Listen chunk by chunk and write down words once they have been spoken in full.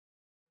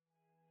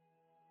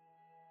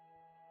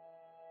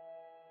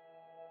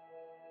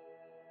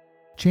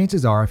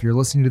Chances are, if you're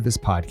listening to this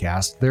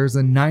podcast, there's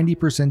a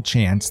 90%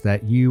 chance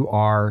that you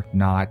are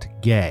not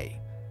gay.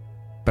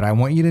 But I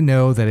want you to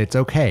know that it's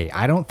okay.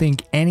 I don't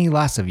think any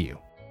less of you.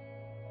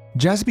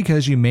 Just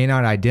because you may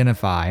not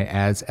identify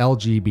as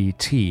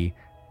LGBT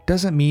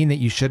doesn't mean that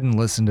you shouldn't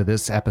listen to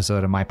this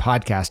episode of my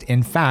podcast.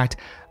 In fact,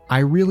 I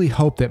really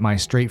hope that my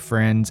straight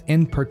friends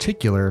in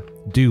particular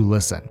do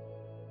listen.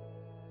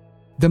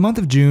 The month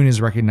of June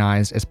is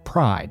recognized as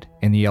Pride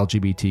in the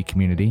LGBT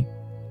community.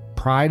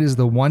 Pride is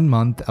the one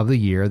month of the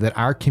year that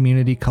our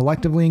community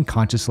collectively and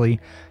consciously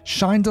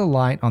shines a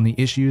light on the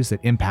issues that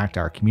impact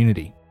our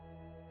community.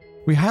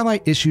 We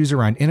highlight issues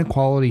around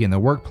inequality in the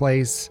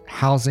workplace,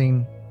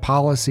 housing,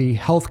 policy,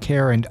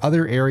 healthcare, and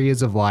other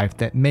areas of life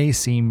that may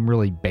seem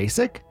really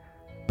basic,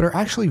 but are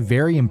actually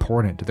very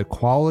important to the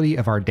quality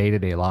of our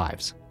day-to-day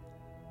lives.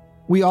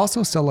 We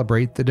also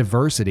celebrate the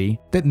diversity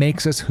that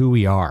makes us who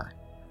we are.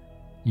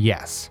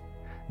 Yes,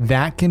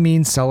 that can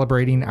mean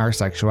celebrating our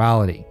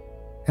sexuality.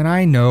 And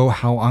I know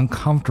how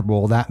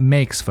uncomfortable that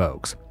makes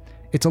folks.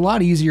 It's a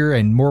lot easier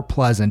and more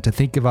pleasant to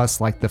think of us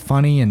like the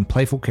funny and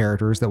playful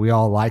characters that we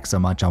all like so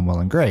much on Will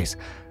and Grace.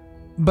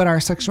 But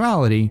our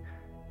sexuality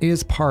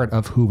is part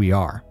of who we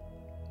are.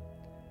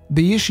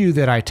 The issue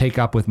that I take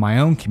up with my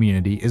own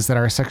community is that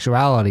our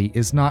sexuality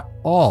is not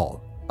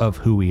all of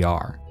who we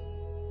are.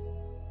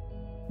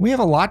 We have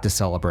a lot to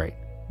celebrate,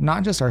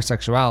 not just our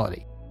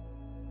sexuality.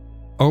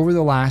 Over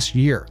the last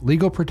year,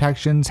 legal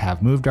protections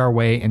have moved our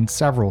way in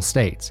several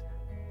states.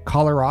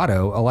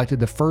 Colorado elected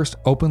the first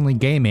openly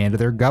gay man to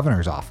their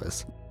governor's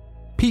office.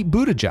 Pete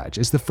Buttigieg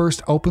is the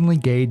first openly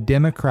gay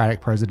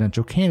Democratic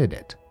presidential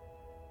candidate.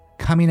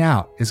 Coming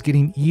out is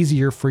getting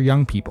easier for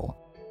young people.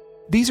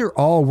 These are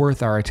all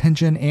worth our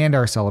attention and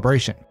our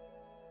celebration.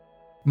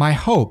 My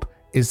hope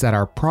is that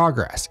our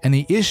progress and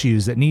the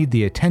issues that need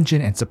the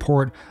attention and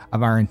support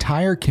of our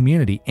entire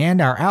community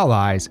and our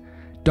allies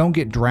don't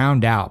get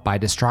drowned out by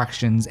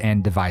distractions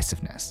and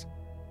divisiveness.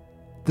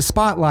 The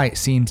spotlight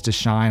seems to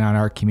shine on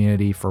our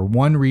community for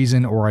one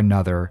reason or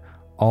another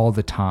all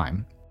the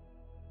time.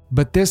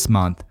 But this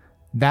month,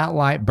 that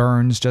light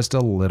burns just a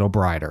little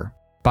brighter.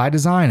 By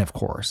design, of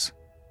course.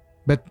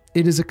 But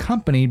it is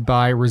accompanied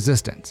by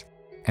resistance,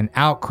 an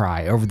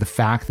outcry over the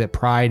fact that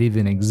Pride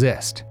even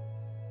exists.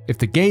 If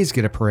the gays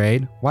get a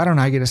parade, why don't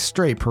I get a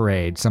straight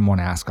parade? Someone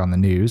asked on the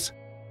news.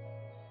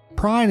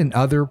 Pride and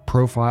other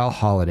profile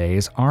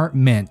holidays aren't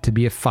meant to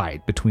be a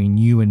fight between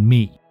you and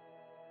me.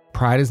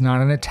 Pride is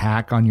not an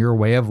attack on your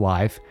way of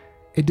life.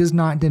 It does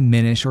not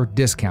diminish or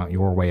discount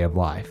your way of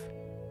life.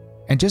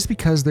 And just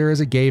because there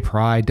is a gay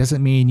pride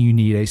doesn't mean you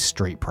need a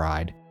straight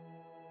pride.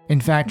 In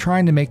fact,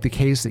 trying to make the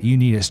case that you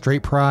need a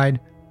straight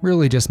pride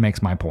really just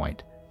makes my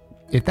point.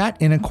 If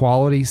that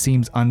inequality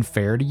seems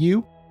unfair to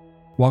you,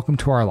 welcome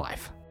to our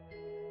life.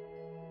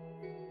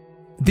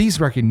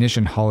 These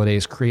recognition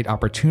holidays create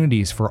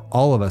opportunities for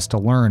all of us to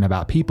learn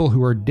about people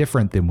who are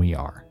different than we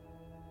are.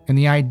 And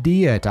the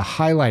idea to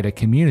highlight a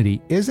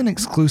community isn't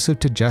exclusive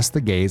to just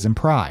the gays and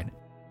Pride.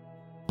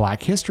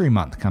 Black History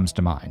Month comes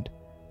to mind.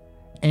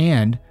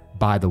 And,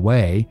 by the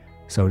way,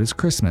 so does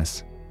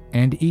Christmas,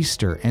 and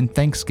Easter, and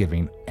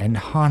Thanksgiving, and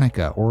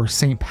Hanukkah or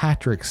St.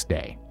 Patrick's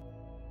Day.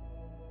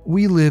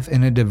 We live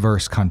in a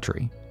diverse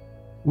country.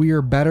 We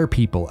are better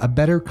people, a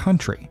better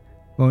country,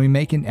 when we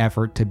make an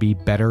effort to be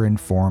better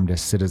informed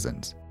as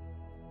citizens.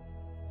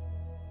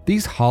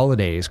 These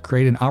holidays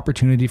create an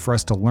opportunity for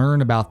us to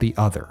learn about the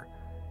other,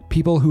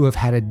 people who have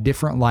had a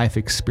different life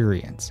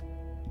experience,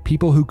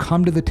 people who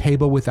come to the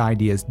table with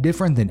ideas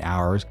different than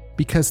ours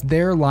because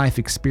their life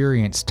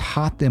experience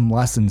taught them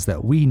lessons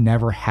that we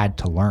never had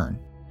to learn.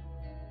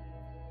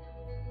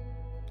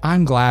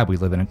 I'm glad we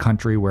live in a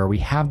country where we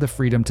have the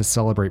freedom to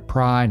celebrate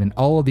Pride and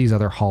all of these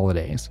other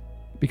holidays,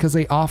 because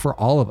they offer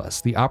all of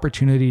us the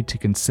opportunity to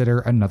consider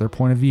another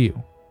point of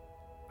view,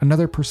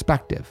 another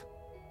perspective,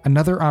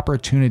 another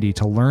opportunity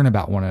to learn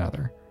about one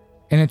another,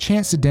 and a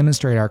chance to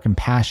demonstrate our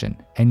compassion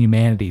and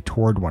humanity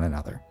toward one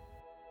another.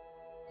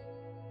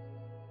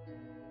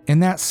 In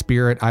that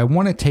spirit, I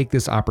want to take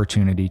this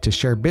opportunity to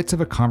share bits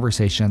of a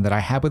conversation that I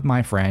had with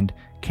my friend,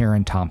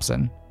 Karen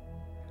Thompson.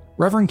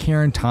 Reverend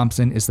Karen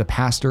Thompson is the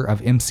pastor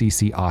of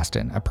MCC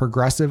Austin, a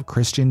progressive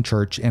Christian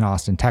church in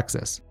Austin,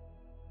 Texas.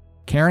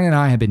 Karen and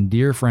I have been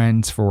dear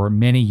friends for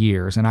many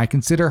years, and I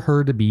consider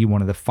her to be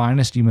one of the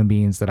finest human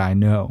beings that I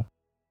know.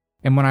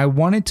 And when I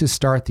wanted to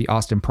start the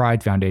Austin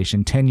Pride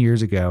Foundation 10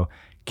 years ago,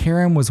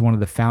 Karen was one of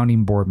the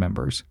founding board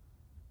members.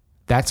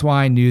 That's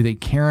why I knew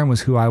that Karen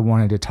was who I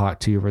wanted to talk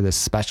to for this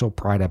special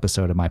Pride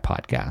episode of my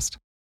podcast.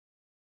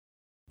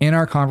 In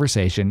our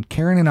conversation,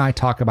 Karen and I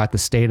talk about the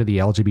state of the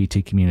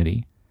LGBT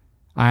community.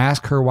 I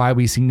ask her why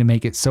we seem to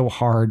make it so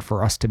hard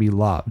for us to be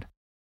loved.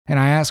 And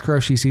I ask her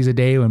if she sees a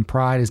day when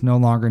pride is no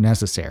longer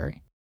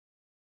necessary.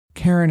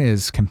 Karen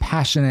is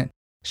compassionate,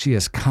 she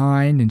is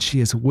kind, and she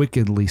is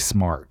wickedly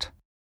smart.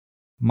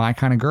 My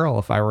kind of girl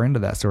if I were into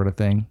that sort of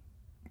thing.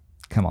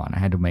 Come on, I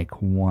had to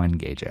make one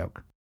gay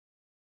joke.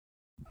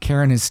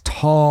 Karen is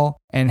tall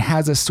and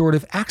has a sort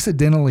of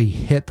accidentally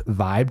hip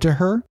vibe to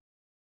her.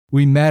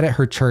 We met at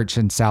her church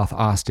in South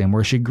Austin,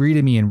 where she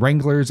greeted me in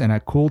Wranglers and a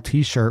cool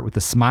t-shirt with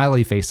a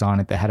smiley face on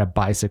it that had a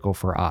bicycle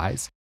for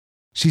eyes.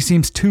 She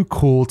seems too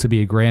cool to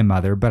be a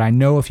grandmother, but I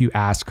know if you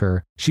ask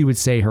her, she would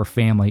say her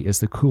family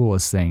is the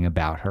coolest thing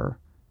about her.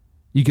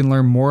 You can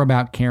learn more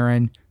about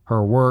Karen,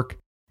 her work,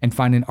 and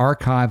find an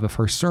archive of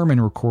her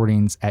sermon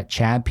recordings at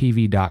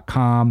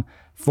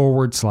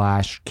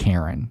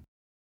chadpeavy.com/Karen.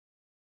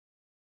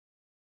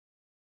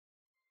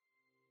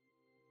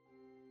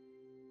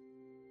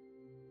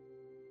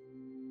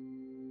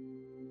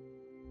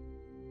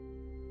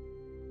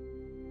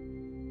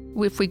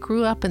 If we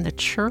grew up in the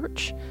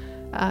church,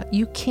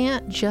 you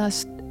can't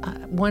just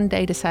one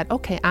day decide,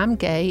 okay, I'm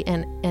gay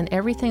and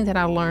everything that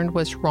I learned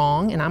was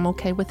wrong and I'm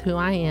okay with who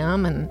I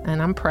am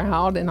and I'm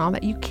proud and all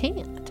that. You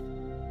can't.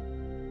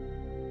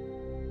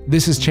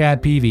 This is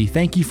Chad Peavy.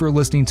 Thank you for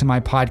listening to my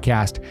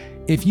podcast.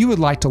 If you would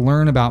like to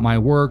learn about my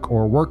work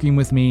or working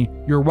with me,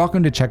 you're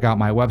welcome to check out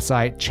my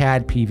website,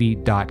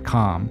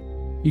 chadpeavy.com.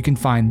 You can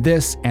find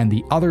this and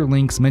the other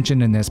links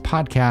mentioned in this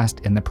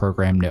podcast in the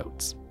program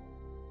notes.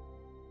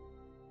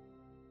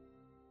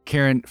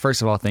 Karen,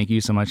 first of all, thank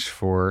you so much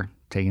for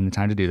taking the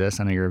time to do this.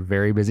 I know you're a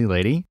very busy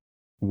lady.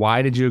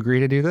 Why did you agree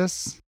to do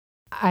this?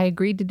 I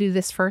agreed to do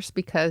this first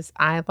because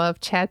I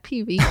love Chad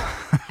Peavy,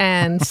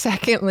 and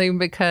secondly,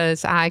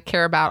 because I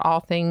care about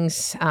all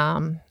things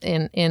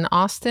in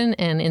Austin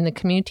and in the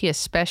community,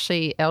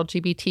 especially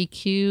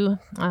LGBTQ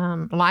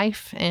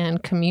life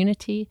and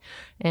community.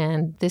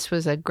 And this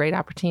was a great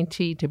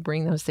opportunity to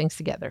bring those things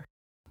together.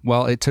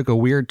 Well, it took a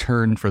weird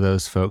turn for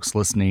those folks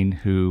listening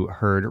who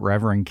heard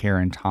Reverend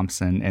Karen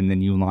Thompson, and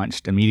then you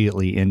launched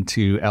immediately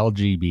into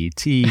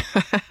LGBT.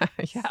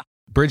 Yeah.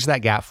 Bridge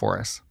that gap for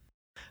us.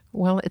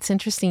 Well, it's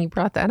interesting you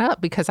brought that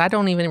up because I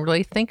don't even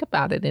really think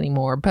about it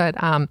anymore. But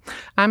I'm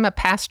a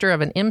pastor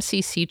of an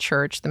MCC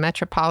church. The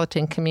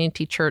Metropolitan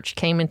Community Church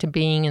came into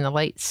being in the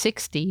late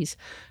 60s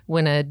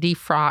when a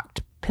defrocked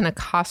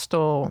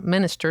Pentecostal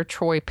minister,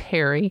 Troy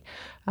Perry,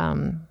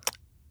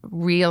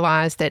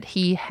 realized that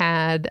he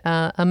had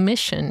a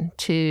mission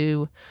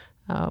to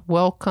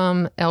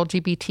welcome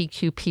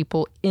LGBTQ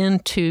people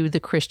into the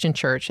Christian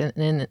church,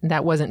 and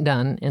that wasn't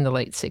done in the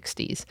late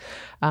 60s.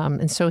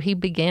 And so he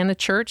began a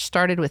church,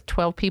 started with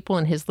 12 people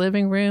in his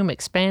living room,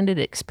 expanded,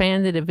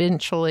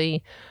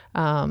 eventually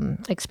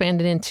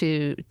expanded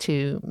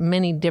into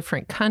many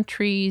different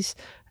countries.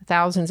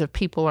 Thousands of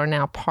people are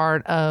now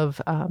part of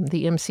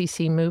the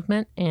MCC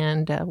movement,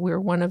 and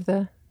we're one of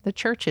the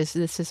churches.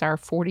 This is our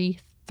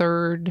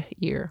 43rd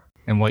year.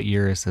 And what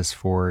year is this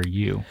for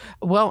you?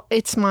 Well,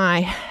 it's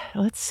my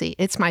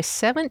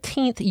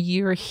 17th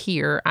year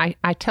here.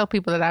 I tell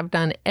people that I've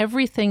done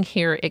everything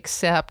here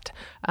except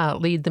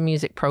lead the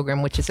music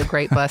program, which is a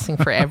great blessing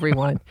for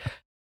everyone.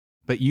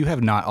 But you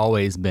have not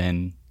always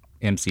been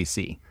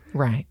MCC.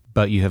 Right.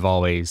 But you have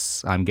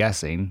always, I'm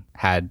guessing,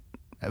 had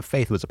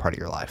faith was a part of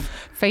your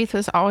life. Faith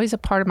was always a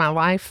part of my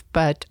life,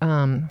 but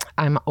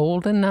I'm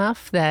old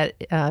enough that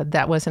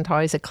that wasn't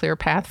always a clear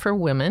path for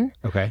women.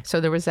 Okay.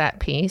 So there was that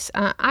piece.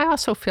 I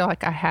also feel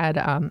like I had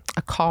a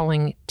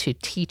calling to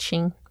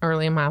teaching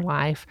early in my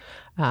life.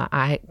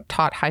 I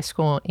taught high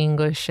school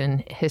English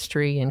and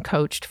history and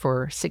coached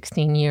for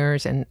 16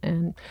 years,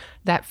 and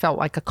that felt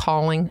like a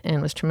calling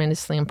and was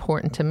tremendously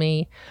important to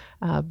me.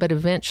 But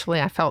eventually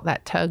I felt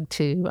that tug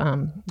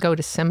to go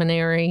to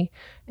seminary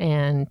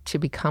and to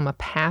become a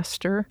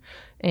pastor.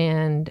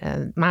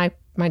 And my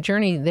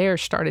journey there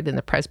started in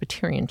the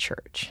Presbyterian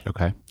Church.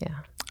 Okay. Yeah.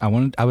 I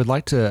would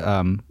like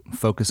to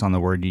focus on the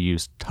word you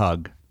used,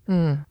 tug,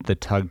 the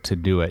tug to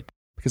do it.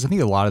 Because I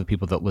think a lot of the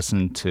people that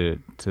listen to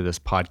this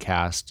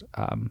podcast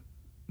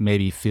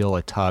maybe feel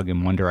a tug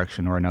in one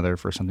direction or another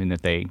for something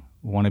that they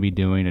want to be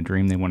doing, a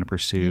dream they want to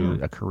pursue,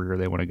 a career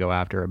they want to go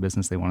after, a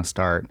business they want to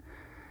start.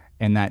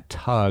 And that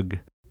tug,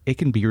 it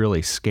can be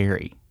really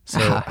scary. So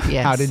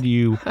yes. how did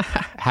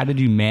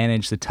you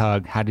manage the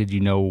tug? How did you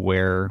know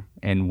where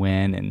and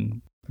when,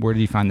 and where did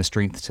you find the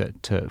strength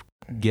to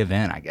give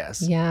in, I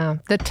guess? Yeah.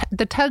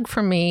 The tug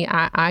for me,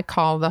 I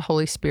call the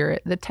Holy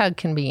Spirit. The tug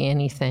can be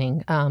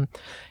anything.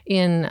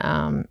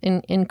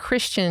 In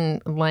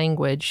Christian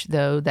language,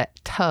 though, that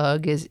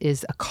tug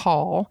is a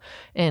call,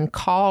 and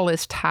call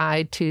is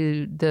tied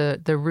to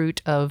the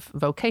root of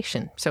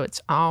vocation. So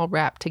it's all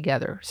wrapped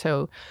together.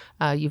 So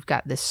you've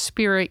got this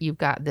spirit, you've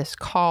got this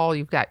call,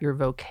 you've got your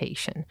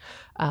vocation.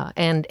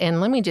 And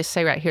let me just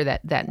say right here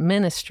that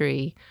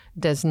ministry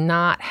does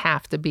not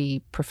have to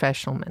be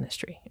professional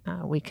ministry.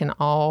 We can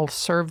all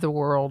serve the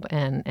world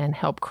and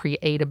help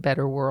create a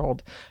better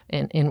world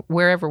in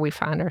wherever we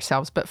find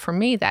ourselves. But for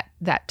me,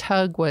 that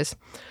tug was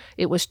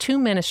to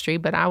ministry,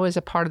 but I was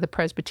a part of the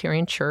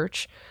Presbyterian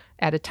Church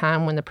at a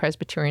time when the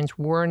Presbyterians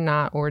were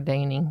not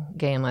ordaining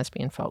gay and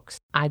lesbian folks.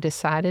 I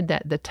decided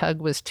that the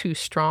tug was too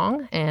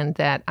strong and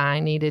that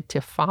I needed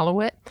to follow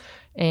it.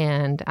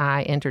 And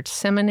I entered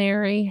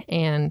seminary,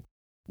 and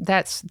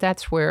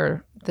that's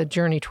where the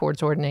journey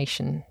towards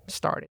ordination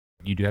started.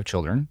 You do have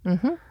children.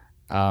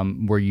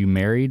 Mm-hmm. Were you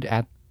married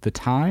at the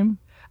time?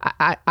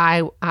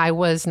 I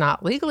was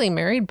not legally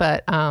married,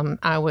 but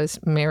I was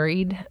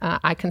married.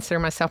 I consider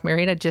myself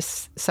married. I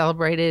just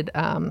celebrated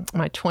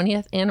my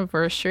 20th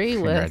anniversary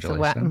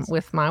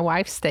with my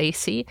wife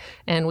Stacy,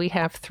 and we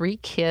have 3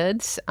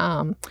 kids.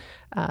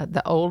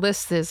 The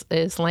oldest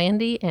is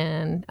Landy,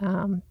 and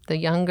the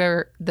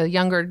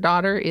younger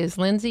daughter is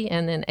Lindsay,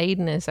 and then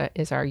Aiden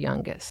is our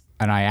youngest.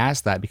 And I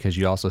asked that because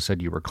you also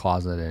said you were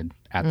closeted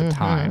at the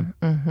time.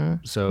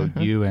 So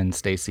you and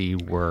Stacy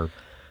were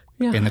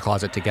in the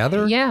closet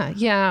together?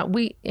 Yeah.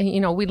 We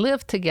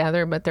lived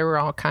together, but there were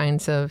all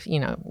kinds of,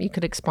 you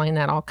could explain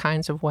that all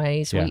kinds of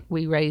ways. Yeah.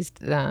 We raised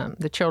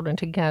the children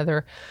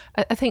together.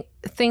 I think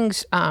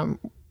things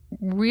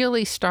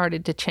really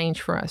started to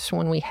change for us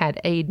when we had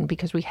Aiden,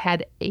 because we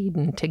had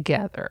Aiden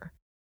together.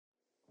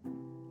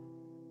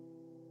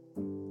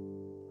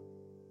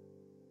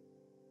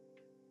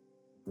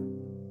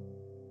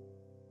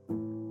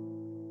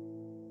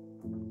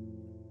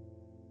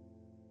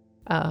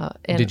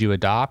 Did you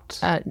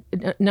adopt?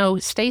 No,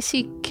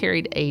 Stacy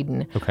carried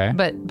Aiden. Okay.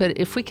 But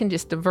if we can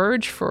just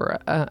diverge for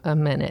a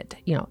minute,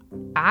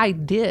 I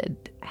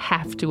did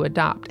have to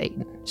adopt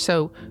Aiden.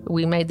 So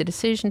we made the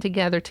decision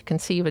together to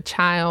conceive a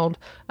child.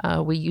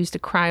 We used a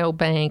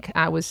cryobank.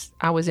 I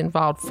was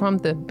involved from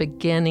the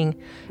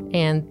beginning,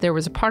 and there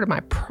was a part of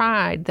my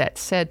pride that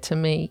said to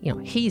me,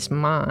 he's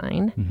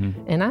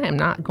mine, and I am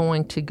not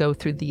going to go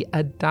through the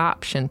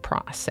adoption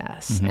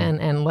process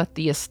and let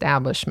the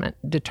establishment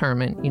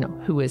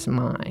determine, who is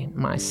mine,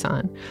 my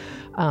son.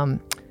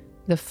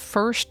 The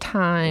first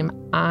time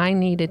I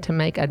needed to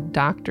make a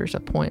doctor's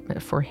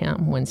appointment for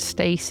him, when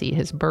Stacy,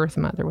 his birth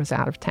mother, was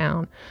out of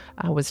town,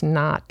 I was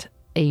not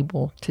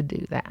able to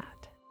do that.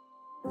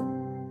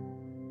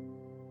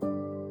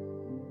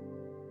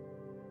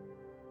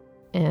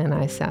 And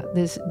I said,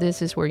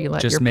 this is where you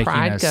let your pride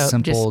go. Just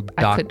making a simple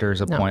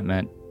doctor's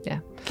appointment. Yeah.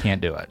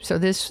 Can't do it. So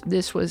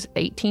this was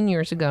 18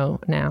 years ago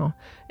now,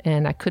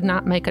 and I could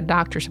not make a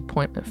doctor's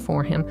appointment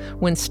for him.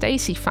 When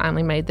Stacy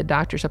finally made the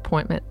doctor's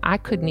appointment,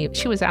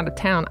 she was out of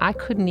town. I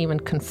couldn't even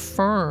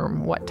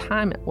confirm what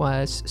time it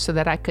was so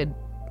that I could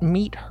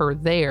meet her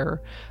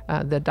there.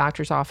 The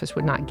doctor's office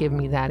would not give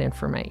me that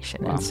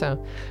information. Wow. And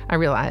so I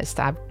realized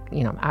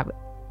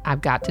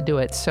I've got to do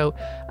it. So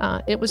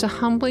it was a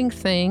humbling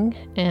thing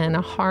and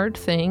a hard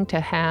thing to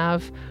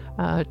have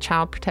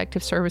Child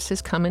Protective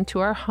Services come into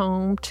our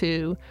home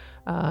to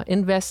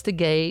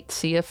investigate,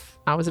 see if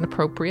I was an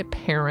appropriate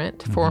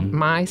parent for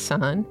my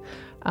son.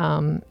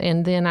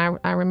 And then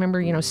I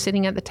remember,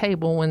 sitting at the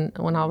table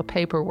when all the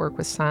paperwork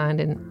was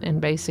signed,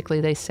 and basically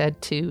they said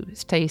to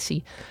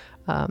Stacy,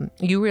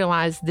 you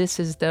realize this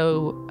is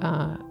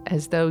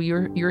as though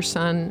your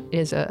son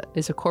is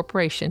a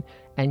corporation,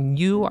 and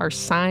you are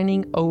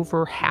signing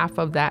over half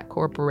of that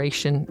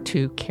corporation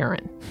to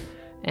Karen.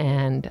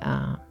 And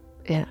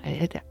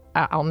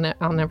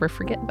I'll never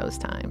forget those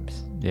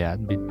times. Yeah,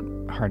 it'd be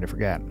hard to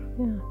forget.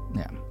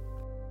 Yeah.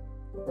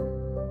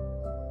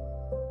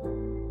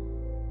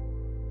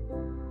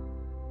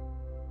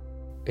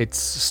 It's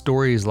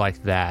stories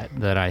like that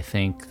I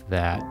think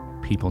that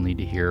people need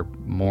to hear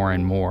more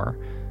and more,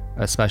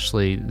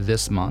 especially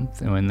this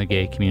month when the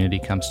gay community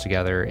comes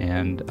together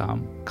and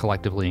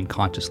collectively and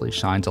consciously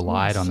shines a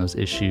light on those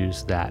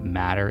issues that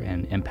matter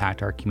and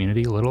impact our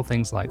community. Little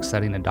things like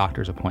setting a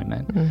doctor's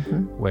appointment,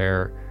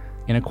 where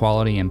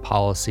inequality in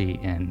policy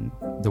in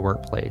the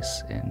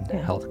workplace and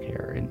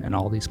healthcare and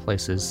all these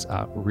places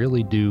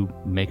really do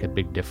make a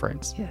big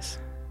difference. Yes.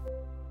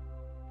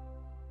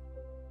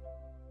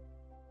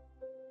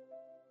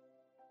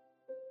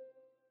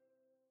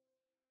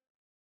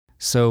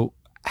 So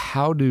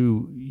how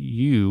do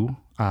you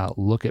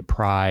look at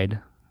pride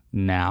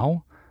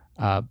now,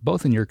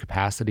 both in your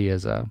capacity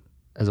as a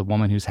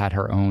woman who's had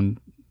her own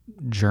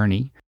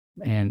journey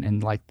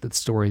and like the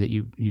story that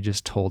you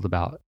just told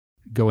about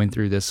going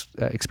through this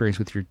experience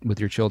with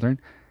your children,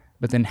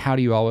 but then how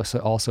do you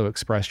also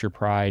express your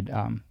pride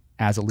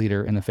as a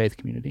leader in the faith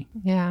community?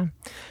 Yeah,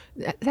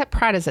 that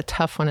pride is a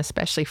tough one,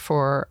 especially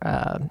for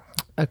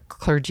a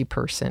clergy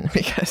person,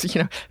 because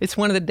it's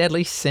one of the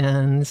deadly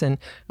sins, and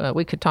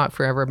we could talk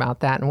forever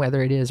about that and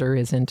whether it is or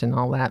isn't and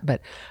all that.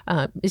 But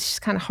it's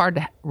just kind of hard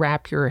to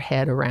wrap your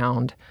head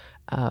around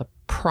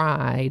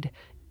pride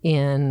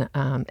in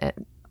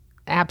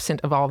absent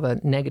of all the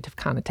negative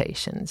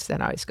connotations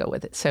that always go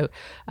with it. So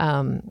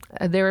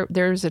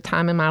there's a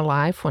time in my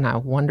life when I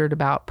wondered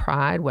about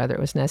pride, whether it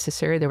was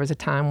necessary. There was a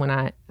time when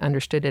I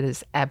understood it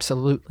as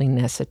absolutely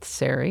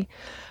necessary.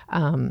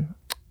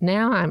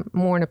 Now I'm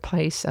more in a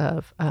place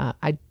of,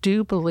 I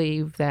do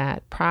believe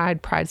that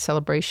pride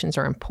celebrations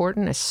are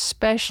important,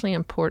 especially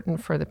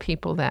important for the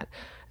people that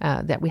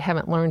we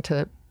haven't learned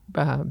to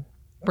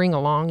bring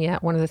along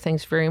yet. One of the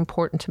things very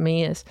important to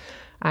me is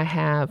I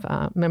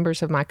have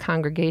members of my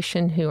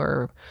congregation who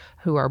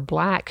are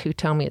Black who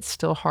tell me it's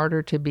still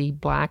harder to be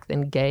Black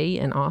than gay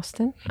in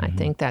Austin. I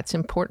think that's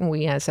important.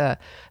 We as a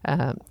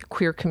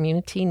queer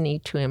community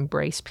need to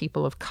embrace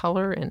people of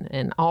color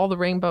and all the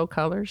rainbow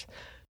colors.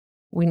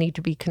 We need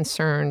to be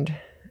concerned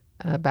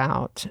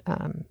about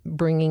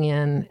bringing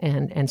in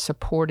and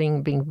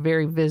supporting, being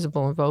very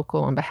visible and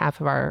vocal on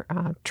behalf of our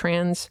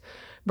trans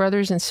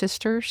brothers and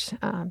sisters.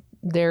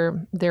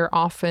 They're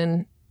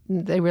often,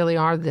 they really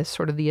are this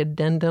sort of the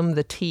addendum,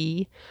 the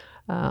T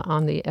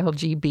on the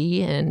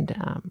LGB, and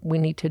we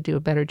need to do a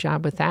better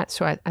job with that.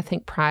 So I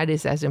think Pride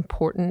is as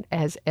important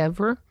as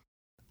ever.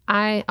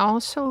 I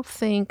also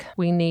think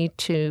we need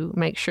to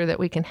make sure that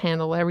we can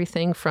handle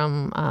everything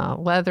from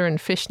leather and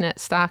fishnet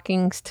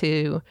stockings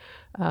to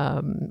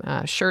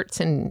shirts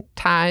and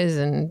ties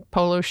and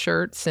polo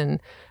shirts and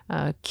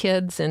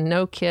kids and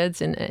no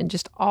kids, and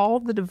just all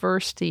the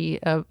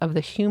diversity of the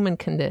human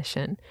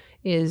condition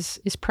is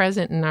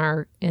present in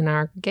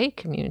our gay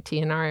community,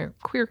 in our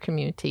queer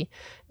community,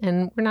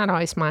 and we're not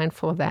always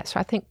mindful of that. So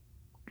I think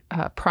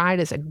Pride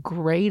is a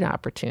great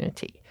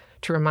opportunity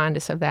to remind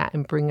us of that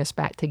and bring us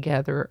back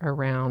together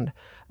around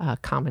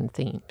common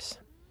themes.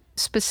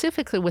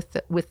 Specifically with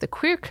the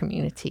queer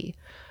community,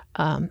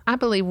 I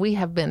believe we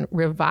have been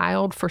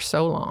reviled for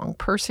so long,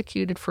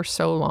 persecuted for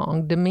so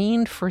long,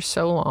 demeaned for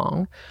so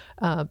long,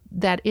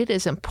 that it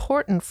is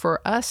important for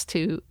us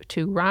to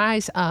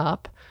rise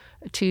up,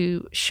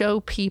 to show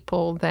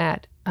people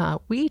that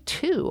we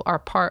too are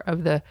part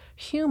of the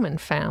human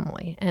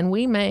family, and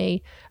we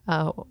may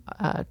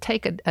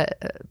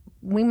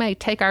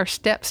take our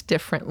steps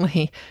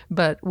differently,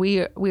 but we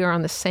are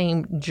on the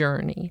same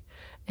journey.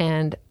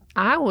 And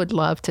I would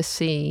love to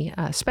see,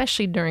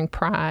 especially during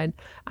Pride,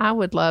 I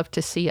would love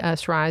to see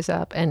us rise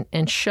up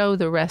and show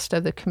the rest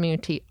of the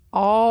community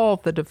all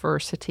the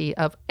diversity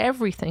of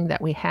everything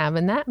that we have.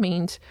 And that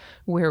means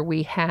where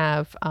we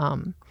have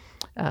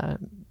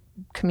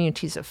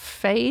communities of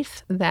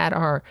faith that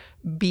are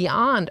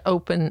beyond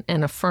open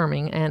and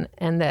affirming,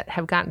 and that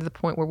have gotten to the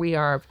point where we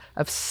are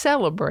of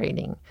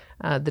celebrating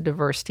the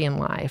diversity in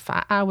life.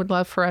 I would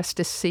love for us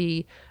to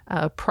see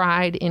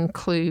Pride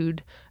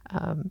include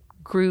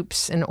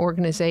groups and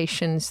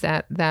organizations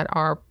that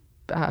are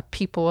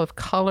people of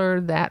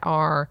color, that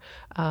are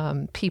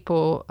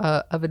people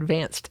of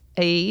advanced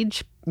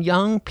age,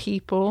 young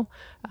people,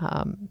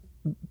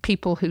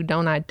 people who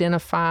don't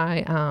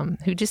identify,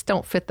 who just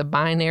don't fit the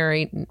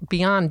binary,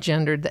 beyond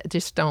gender, that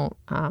just don't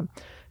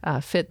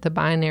fit the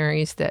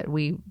binaries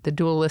the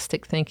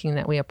dualistic thinking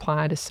that we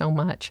apply to so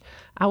much.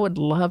 I would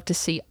love to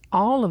see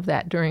all of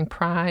that during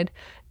Pride,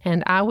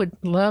 and I would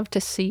love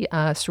to see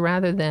us,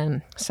 rather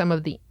than some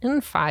of the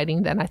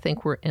infighting that I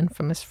think we're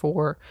infamous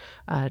for,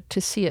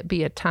 to see it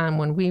be a time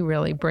when we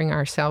really bring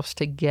ourselves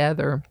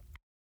together.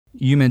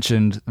 You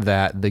mentioned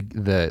that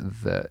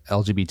the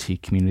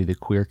LGBT community, the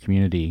queer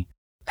community,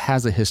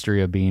 has a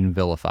history of being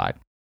vilified.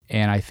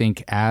 And I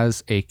think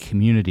as a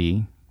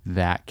community,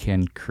 that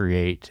can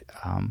create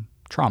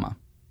trauma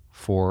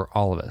for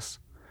all of us.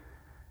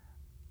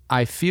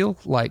 I feel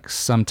like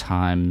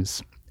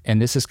sometimes,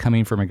 and this is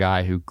coming from a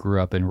guy who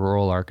grew up in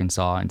rural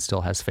Arkansas and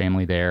still has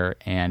family there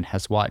and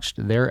has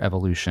watched their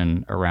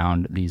evolution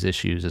around these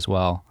issues as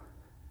well.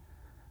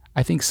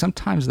 I think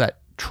sometimes that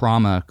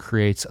trauma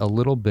creates a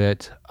little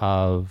bit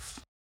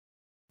of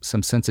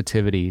some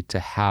sensitivity to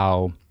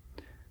how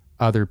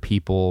other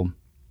people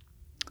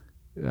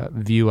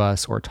view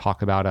us or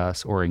talk about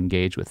us or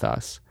engage with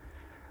us.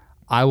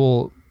 I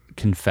will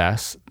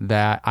confess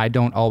that I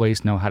don't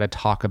always know how to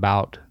talk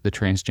about the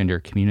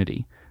transgender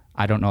community.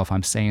 I don't know if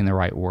I'm saying the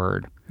right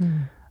word.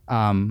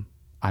 I'm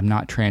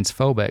not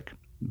transphobic,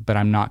 but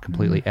I'm not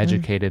completely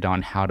educated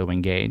on how to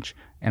engage.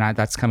 And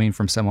that's coming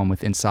from someone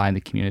with inside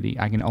the community.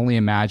 I can only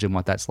imagine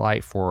what that's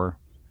like for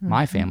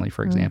my family,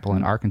 for example,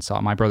 in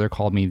Arkansas. My brother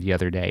called me the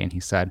other day and he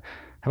said,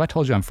 "Have I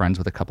told you I'm friends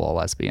with a couple of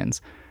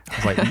lesbians?" I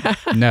was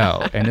like,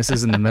 "No." And this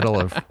is in the middle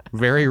of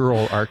very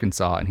rural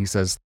Arkansas. And he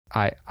says,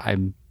 I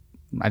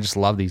just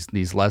love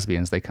these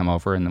lesbians. They come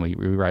over and then we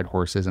ride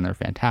horses and they're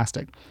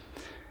fantastic.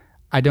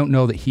 I don't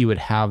know that he would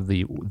have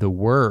the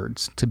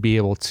words to be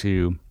able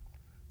to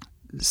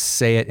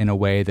say it in a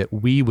way that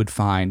we would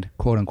find,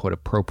 quote unquote,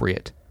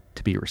 appropriate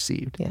to be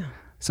received. Yeah.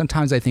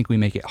 Sometimes I think we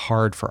make it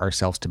hard for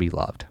ourselves to be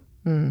loved.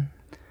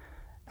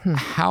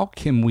 How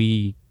can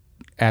we,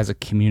 as a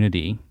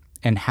community,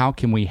 and how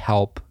can we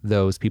help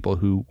those people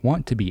who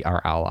want to be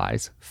our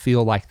allies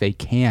feel like they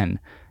can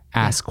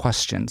ask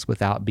questions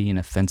without being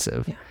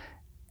offensive? Yeah.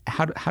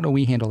 How do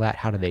we handle that?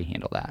 How do they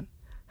handle that?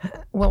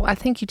 Well, I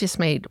think you just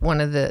made one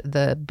of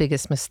the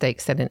biggest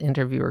mistakes that an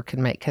interviewer could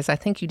make, because I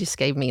think you just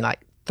gave me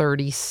like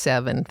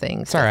 37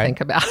 things to think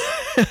about.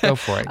 Go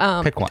for it.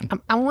 Pick one.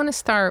 I want to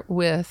start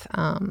with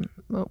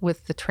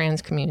the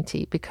trans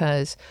community,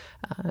 because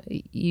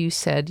you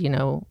said,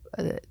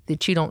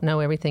 that you don't know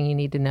everything you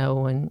need to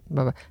know, and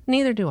blah, blah.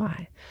 Neither do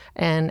I.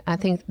 And I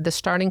think the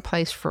starting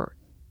place for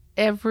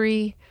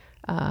every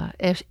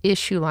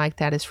issue like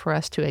that is for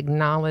us to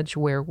acknowledge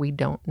where we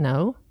don't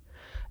know,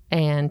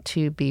 and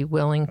to be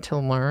willing to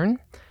learn,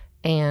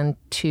 and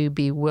to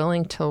be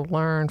willing to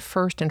learn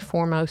first and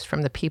foremost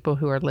from the people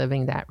who are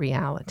living that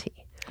reality.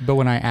 But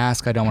when I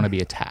ask, I don't want to be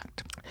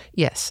attacked.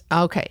 Yes.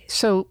 Okay.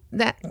 So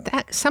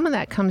that some of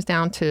that comes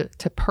down to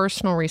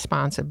personal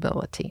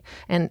responsibility,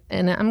 and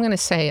I'm going to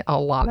say a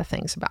lot of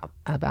things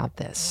about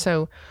this.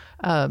 So,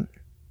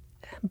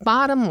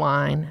 bottom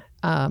line,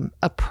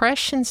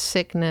 oppression,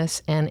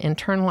 sickness, and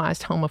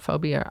internalized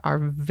homophobia are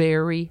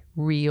very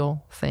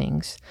real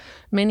things.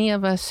 Many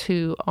of us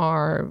who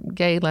are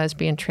gay,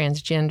 lesbian,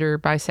 transgender,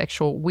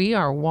 bisexual, we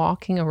are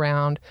walking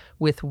around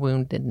with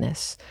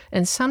woundedness.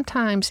 And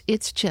sometimes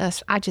it's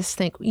just, I just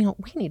think, we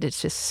need to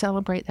just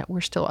celebrate that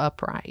we're still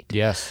upright.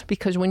 Yes.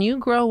 Because when you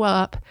grow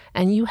up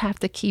and you have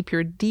to keep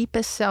your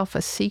deepest self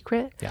a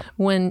secret,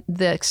 when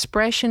the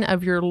expression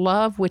of your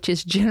love, which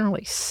is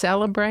generally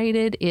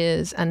celebrated,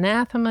 is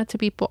anathema to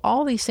people,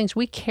 all these things,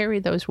 we carry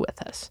those with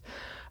us.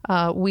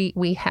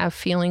 We have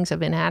feelings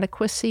of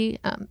inadequacy.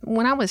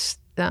 When I was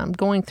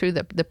going through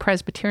the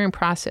Presbyterian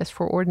process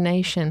for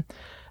ordination,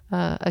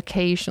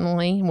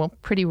 occasionally, well,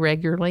 pretty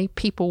regularly,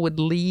 people would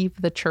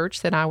leave the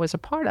church that I was a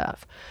part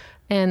of.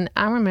 And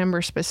I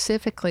remember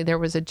specifically there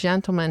was a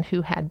gentleman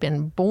who had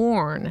been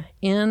born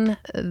in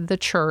the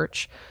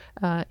church,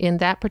 in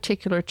that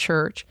particular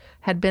church,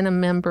 had been a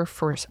member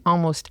for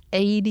almost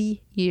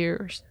 80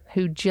 years,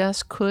 who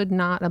just could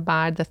not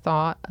abide the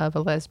thought of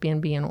a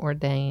lesbian being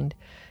ordained.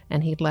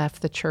 And he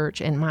left the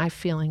church. And my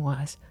feeling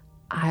was,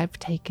 I've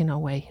taken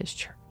away his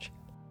church.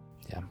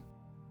 Yeah.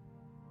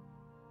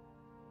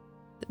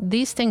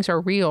 These things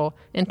are real.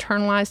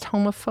 Internalized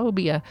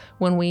homophobia,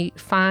 when we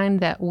find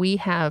that we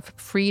have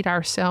freed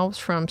ourselves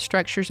from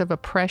structures of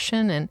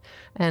oppression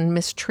and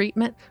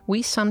mistreatment,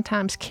 we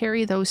sometimes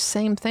carry those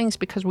same things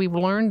because we've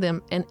learned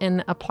them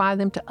and apply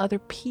them to other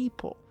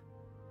people.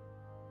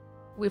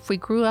 If we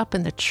grew up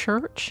in the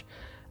church,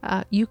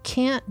 you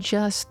can't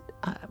just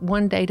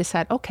one day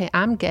decide, okay,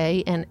 I'm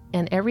gay and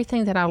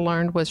everything that I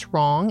learned was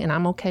wrong and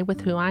I'm okay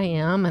with who I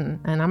am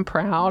and I'm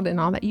proud and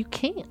all that. You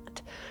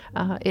can't.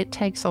 It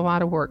takes a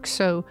lot of work.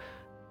 So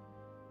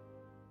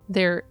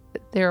there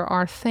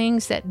are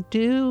things that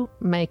do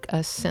make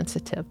us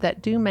sensitive,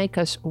 that do make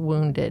us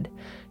wounded.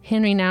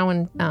 Henry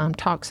Nouwen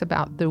talks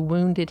about the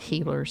wounded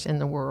healers in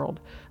the world.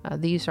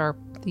 These are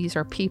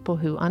people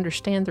who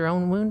understand their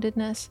own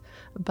woundedness,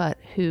 but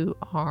who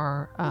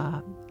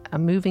are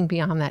moving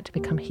beyond that to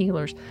become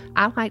healers.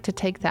 I like to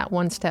take that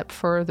one step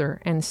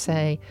further and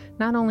say,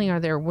 not only are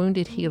there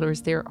wounded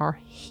healers, there are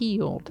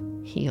healed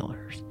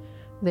healers.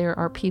 There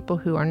are people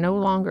who are no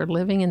longer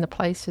living in the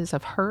places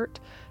of hurt,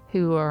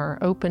 who are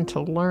open to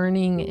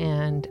learning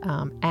and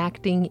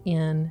acting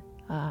in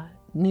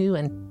new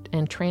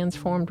and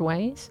transformed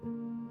ways.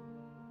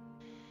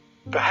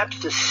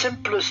 Perhaps the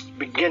simplest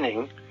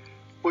beginning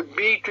would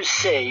be to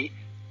say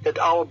that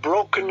our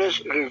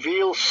brokenness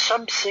reveals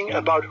something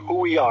about who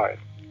we are.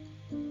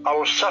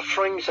 Our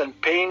sufferings and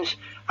pains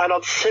are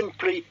not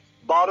simply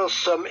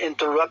bothersome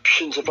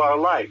interruptions of our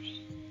lives.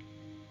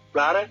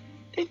 Rather,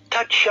 they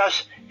touch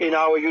us in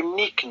our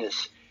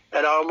uniqueness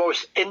and our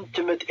most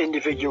intimate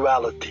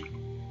individuality.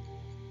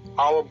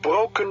 Our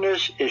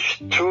brokenness is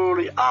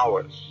truly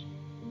ours,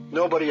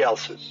 nobody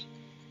else's.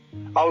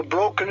 Our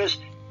brokenness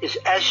is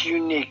as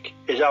unique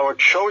as our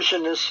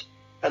chosenness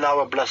and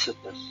our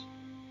blessedness.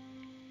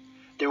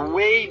 The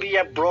way we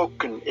are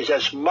broken is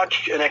as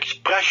much an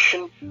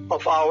expression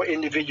of our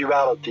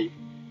individuality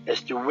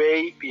as the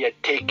way we are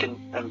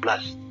taken and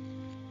blessed.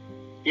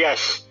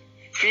 Yes,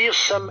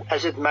 fearsome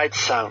as it might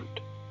sound,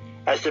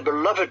 as the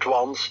beloved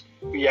ones,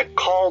 we are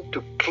called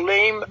to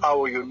claim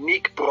our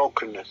unique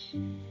brokenness,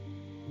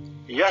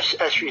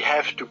 just as we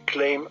have to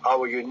claim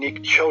our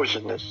unique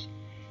chosenness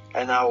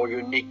and our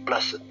unique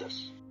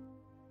blessedness.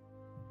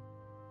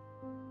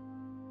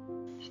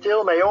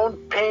 Still, my own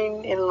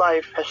pain in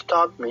life has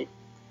taught me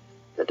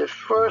that the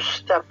first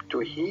step to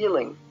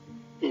healing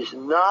is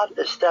not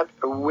a step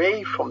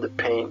away from the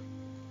pain,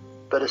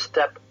 but a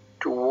step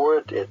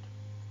toward it.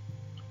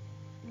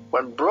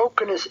 When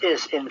brokenness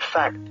is, in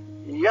fact,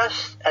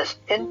 just as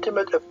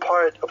intimate a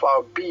part of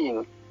our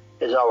being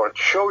as our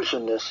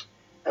chosenness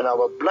and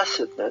our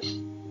blessedness,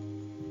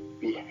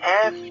 we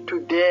have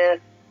to dare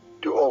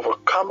to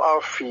overcome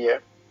our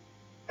fear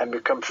and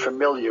become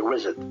familiar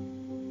with it.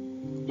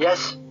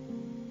 Yes,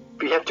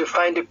 we have to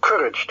find the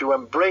courage to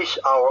embrace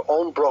our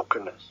own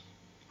brokenness,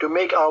 to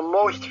make our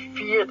most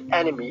feared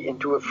enemy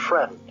into a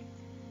friend,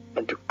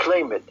 and to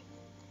claim it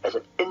as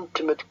an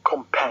intimate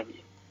companion.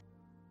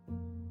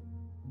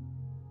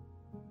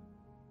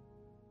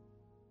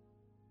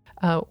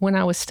 When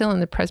I was still in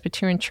the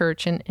Presbyterian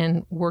Church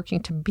and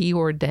working to be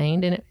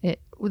ordained, and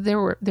there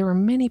were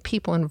many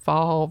people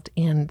involved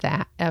in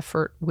that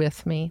effort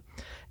with me.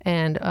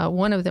 And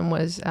one of them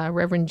was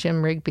Reverend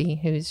Jim Rigby,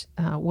 who's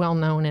well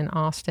known in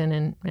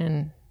Austin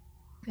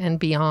and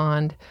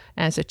beyond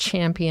as a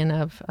champion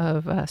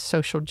of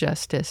social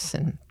justice.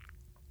 And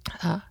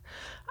I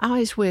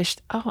always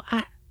wished,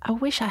 I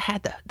wish I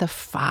had the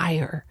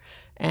fire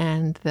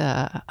and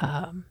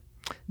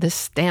the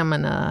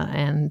stamina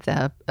and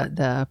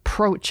the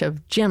approach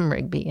of Jim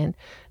Rigby. And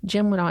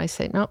Jim would always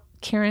say, "No,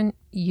 Karen,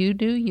 you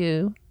do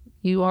you.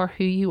 You are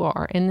who you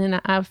are. And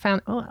then I've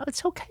found,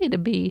 it's okay to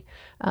be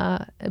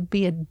a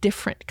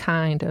different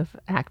kind of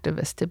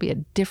activist, to be a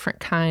different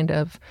kind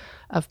of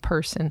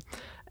person.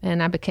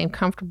 And I became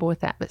comfortable with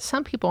that. But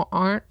some people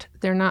aren't.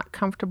 They're not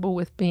comfortable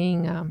with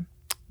being,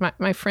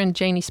 my friend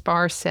Janie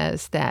Spar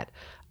says that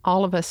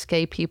all of us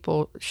gay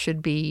people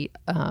should be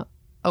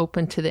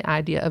open to the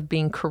idea of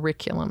being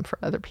curriculum for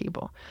other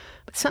people.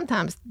 But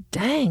sometimes,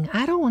 dang,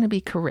 I don't want to be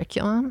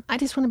curriculum. I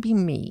just want to be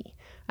me.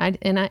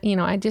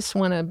 I just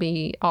want to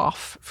be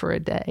off for a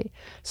day.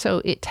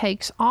 So it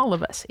takes all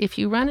of us. If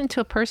you run into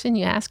a person,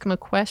 you ask them a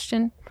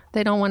question,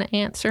 they don't want to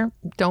answer,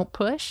 don't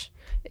push.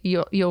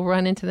 You'll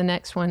run into the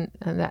next one,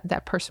 and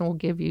that person will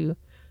give you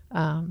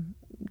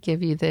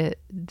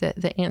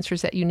the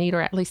answers that you need,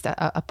 or at least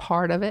a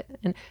part of it.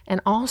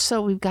 And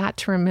also we've got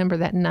to remember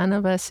that none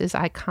of us is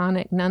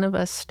iconic. None of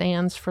us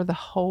stands for the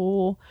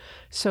whole.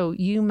 So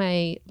you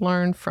may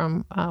learn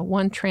from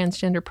one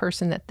transgender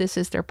person that this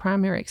is their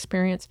primary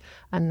experience.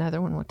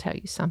 Another one will tell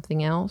you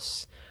something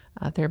else.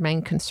 Their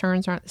main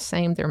concerns aren't the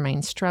same. Their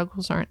main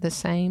struggles aren't the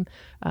same.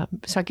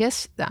 So I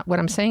guess what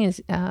I'm saying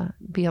is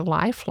be a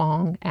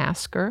lifelong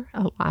asker,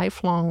 a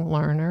lifelong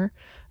learner.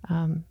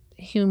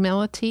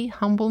 Humility,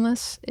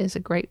 humbleness is a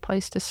great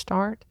place to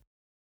start.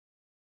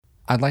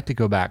 I'd like to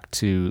go back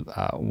to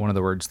one of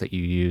the words that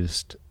you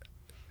used,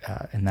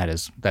 and that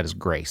is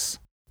grace.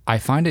 I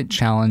find it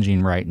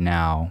challenging right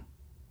now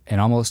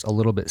and almost a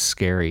little bit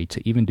scary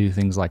to even do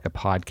things like a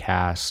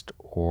podcast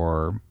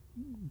or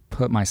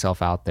put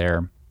myself out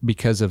there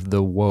because of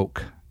the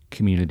woke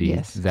community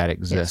that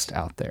exists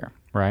out there,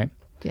 right?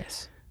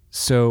 Yes.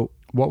 So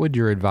what would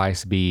your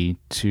advice be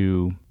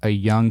to a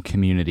young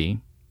community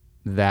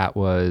that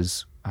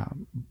was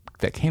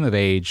that came of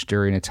age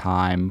during a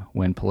time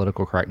when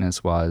political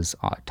correctness was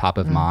top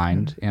of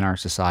mind in our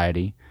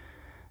society,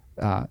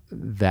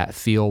 that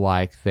feel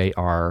like they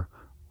are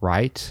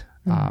right,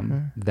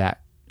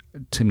 that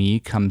to me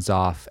comes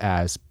off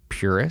as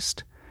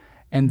purist,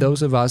 and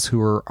those of us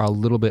who are a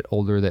little bit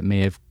older that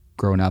may have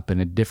grown up in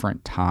a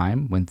different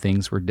time when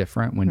things were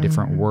different, when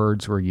different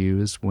words were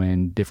used,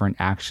 when different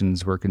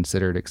actions were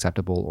considered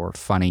acceptable or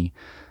funny.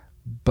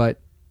 But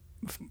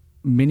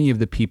many of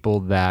the people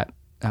that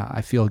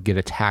I feel get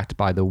attacked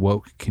by the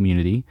woke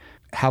community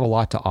have a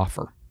lot to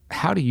offer.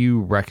 How do you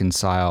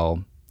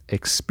reconcile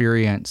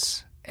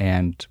experience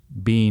and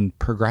being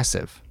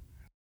progressive?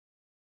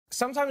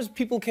 Sometimes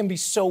people can be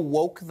so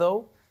woke,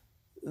 though,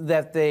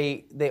 that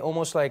they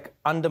almost like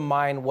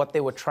undermine what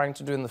they were trying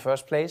to do in the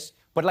first place,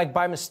 but like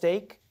by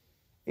mistake.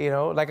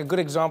 Like a good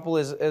example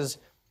is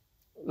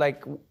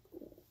like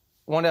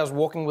one day I was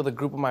walking with a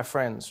group of my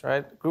friends,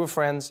 right? Group of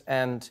friends,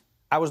 and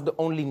I was the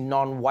only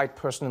non-white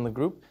person in the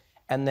group.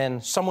 And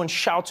then someone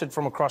shouted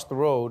from across the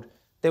road.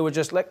 They were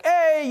just like,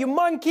 "Hey, you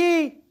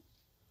monkey!"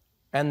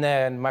 And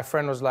then my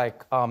friend was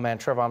like, "Oh man,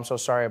 Trevor, I'm so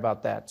sorry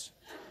about that."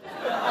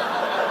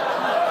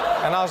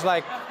 And I was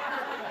like,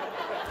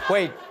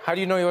 "Wait, how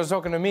do you know he was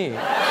talking to me?"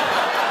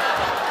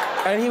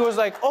 And he was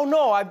like, "Oh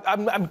no,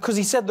 I'm because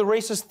he said the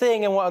racist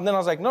thing." And then I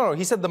was like, "No,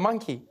 he said the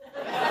monkey.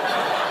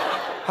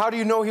 How do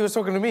you know he was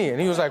talking to me?" And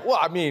he was like, "Well,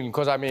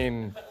 because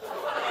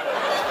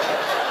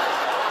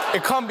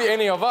it can't be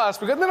any of us."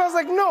 Because then I was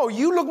like, "No,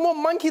 you look more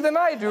monkey than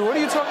I do. What are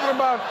you talking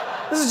about?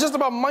 This is just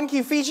about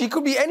monkey feature. It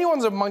could be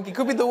anyone's a monkey.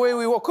 Could be the way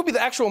we walk. Could be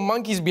the actual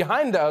monkeys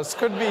behind us.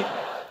 Could be."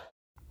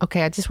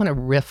 Okay, I just want to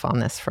riff on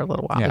this for a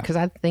little while because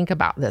I think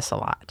about this a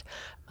lot.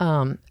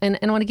 And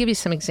I want to give you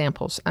some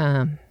examples.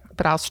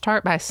 But I'll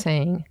start by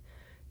saying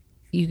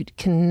you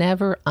can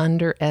never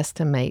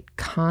underestimate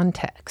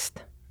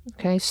context.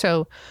 Okay,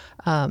 so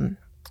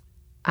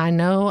I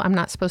know I'm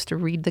not supposed to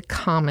read the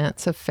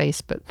comments of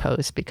Facebook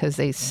posts because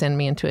they send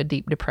me into a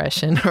deep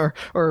depression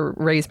or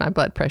raise my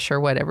blood pressure or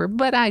whatever,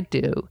 but I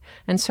do.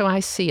 And so I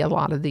see a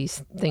lot of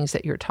these things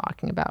that you're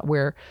talking about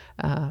where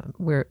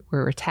we're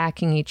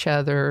attacking each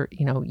other.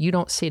 You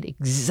don't see it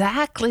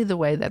exactly the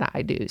way that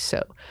I do.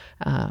 So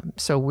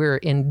we're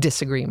in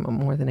disagreement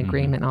more than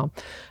agreement.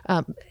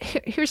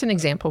 Here's an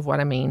example of what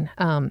I mean.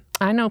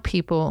 I know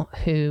people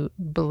who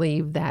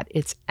believe that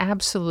it's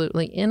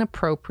absolutely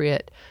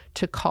inappropriate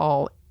to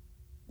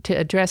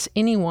address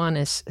anyone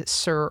as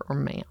sir or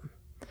ma'am,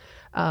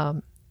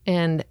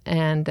 and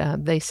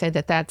they say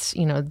that's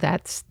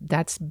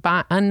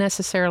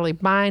unnecessarily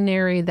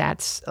binary.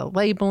 That's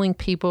labeling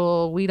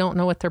people. We don't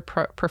know what their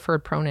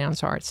preferred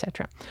pronouns are,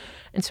 etc.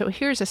 And so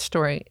here's a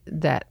story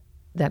that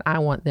I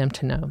want them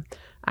to know.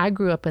 I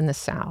grew up in the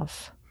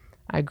South.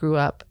 I grew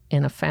up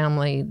in a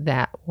family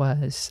that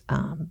was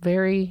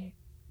very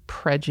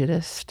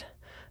prejudiced,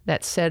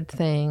 that said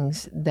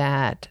things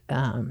that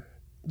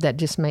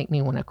just make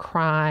me want to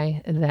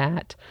cry,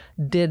 that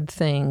did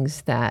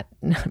things that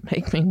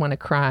make me want to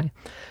cry.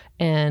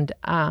 And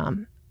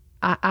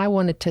I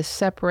wanted to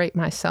separate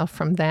myself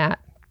from that.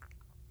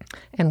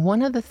 And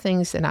one of the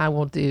things that I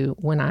will do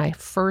when I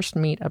first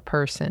meet a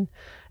person,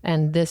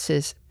 and this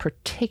is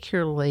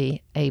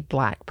particularly a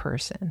Black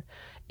person,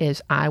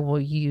 is I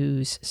will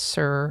use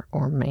sir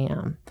or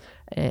ma'am.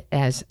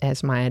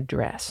 as my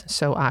address.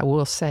 So I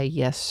will say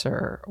yes,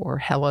 sir, or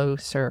hello,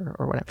 sir,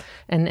 or whatever.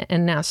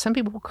 And now some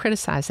people will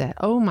criticize that.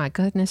 Oh my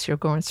goodness, you're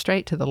going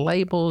straight to the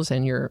labels,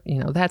 and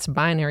that's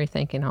binary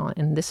thinking on.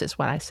 And this is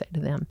what I say to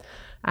them.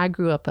 I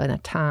grew up in a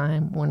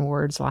time when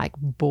words like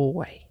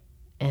boy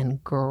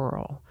and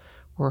girl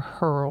were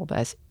hurled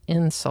as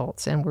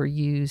insults and were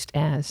used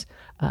as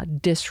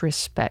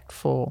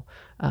disrespectful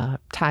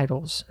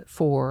titles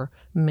for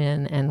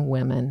men and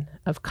women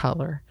of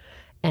color.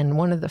 And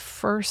one of the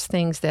first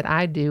things that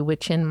I do,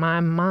 which in my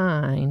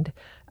mind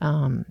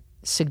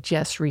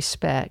suggests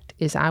respect,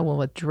 is I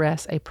will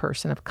address a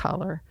person of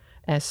color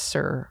as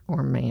sir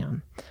or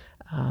ma'am.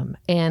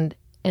 And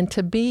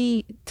to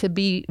be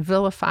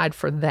vilified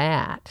for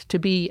that, to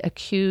be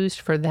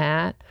accused for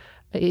that,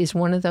 is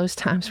one of those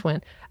times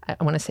when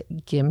I want to say,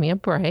 give me a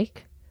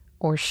break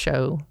or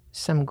show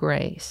some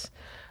grace.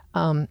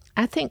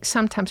 I think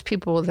sometimes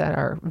people that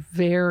are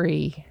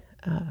very,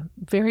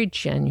 very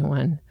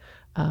genuine,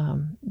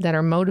 that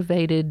are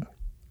motivated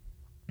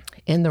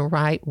in the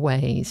right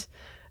ways,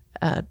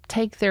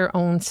 take their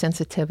own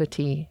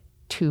sensitivity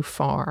too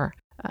far.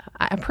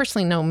 I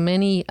personally know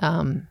many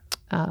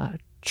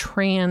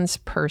trans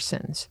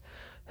persons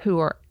who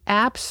are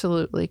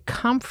absolutely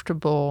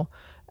comfortable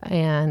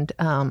and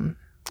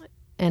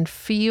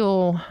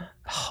feel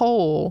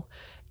whole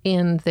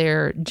in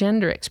their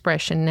gender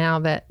expression now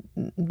that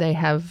they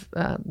have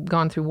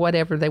gone through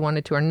whatever they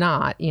wanted to or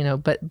not,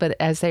 but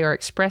as they are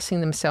expressing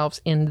themselves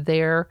in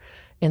their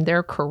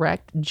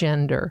correct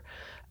gender,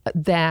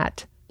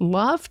 that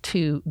love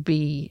to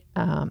be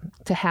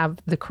to have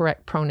the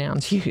correct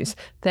pronouns used.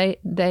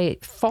 They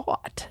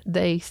fought,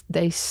 they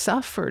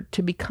suffered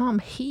to become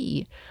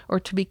he or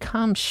to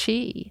become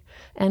she,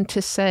 and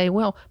to say,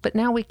 well, but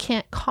now we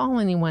can't call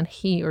anyone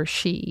he or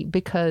she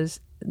because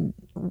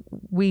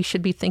we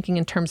should be thinking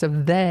in terms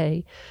of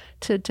they.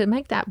 To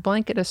make that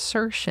blanket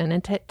assertion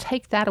and to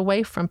take that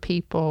away from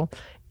people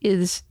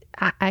is,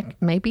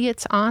 maybe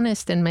it's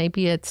honest and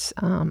maybe it's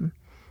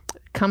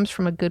comes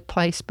from a good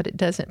place, but it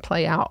doesn't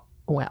play out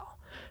well.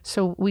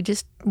 So we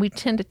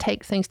tend to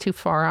take things too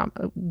far.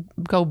 I'll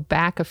go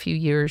back a few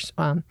years.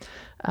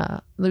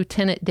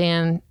 Lieutenant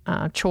Dan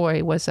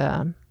Choi was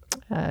a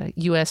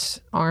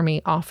U.S.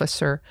 Army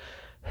officer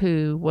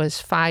who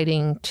was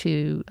fighting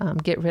to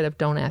get rid of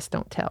Don't Ask,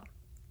 Don't Tell.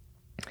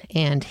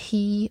 And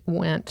he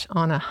went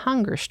on a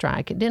hunger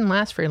strike. It didn't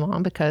last very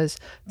long because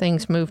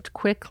things moved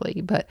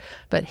quickly, but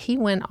he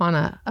went on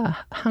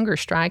a hunger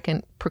strike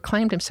and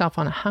proclaimed himself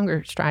on a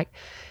hunger strike.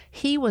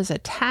 He was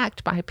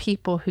attacked by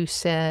people who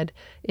said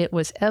it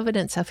was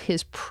evidence of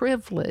his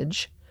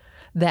privilege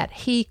that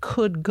he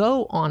could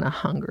go on a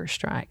hunger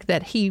strike,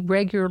 that he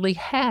regularly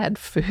had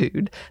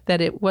food,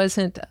 that it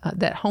wasn't,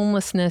 that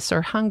homelessness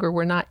or hunger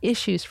were not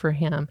issues for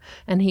him.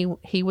 And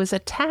he was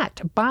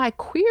attacked by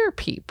queer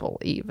people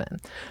even.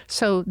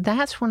 So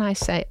that's when I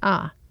say,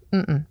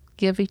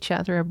 give each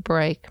other a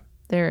break.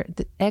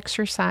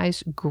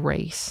 Exercise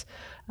grace.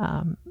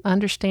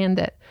 Understand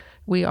that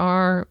we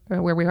are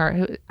where we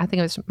are. I think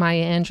it was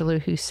Maya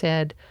Angelou who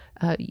said,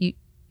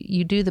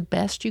 you do the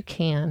best you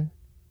can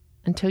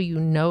until you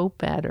know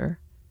better,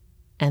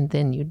 and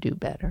then you do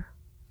better.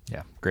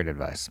 Yeah, great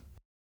advice.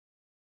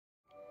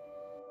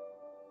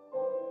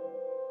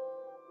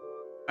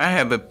 I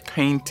have a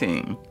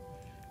painting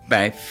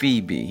by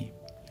Phoebe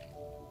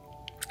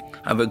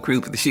of a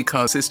group that she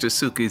calls Sister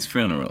Suki's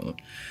Funeral.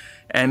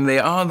 And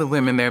all the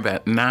women, there are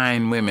about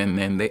 9 women,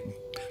 and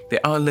they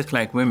all look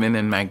like women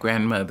in my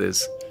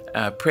grandmother's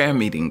prayer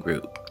meeting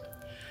group.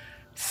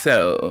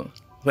 So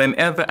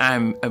whenever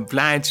I'm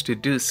obliged to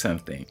do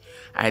something,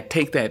 I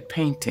take that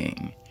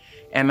painting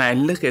and I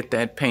look at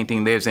that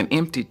painting. There's an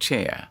empty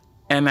chair.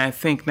 And I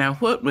think, now,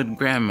 what would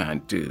Grandma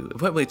do?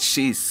 What would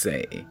she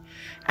say?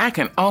 I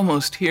can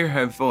almost hear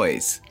her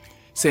voice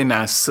say,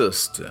 now,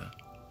 sister,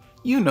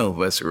 you know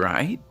what's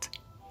right.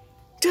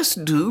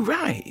 Just do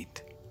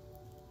right.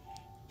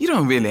 You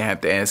don't really have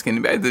to ask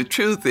anybody. The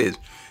truth is,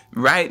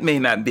 right may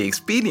not be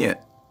expedient.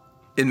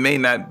 It may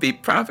not be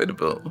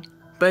profitable,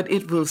 but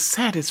it will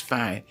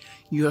satisfy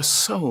your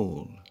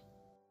soul.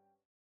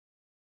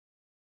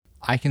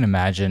 I can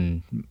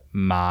imagine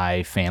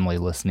my family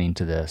listening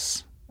to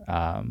this,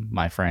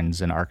 my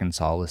friends in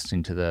Arkansas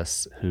listening to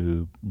this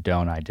who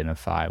don't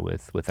identify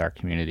with our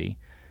community,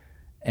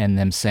 and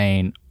them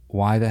saying,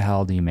 why the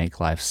hell do you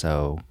make life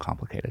so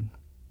complicated?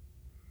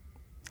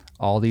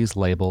 All these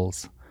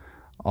labels,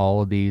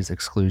 all of these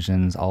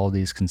exclusions, all of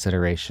these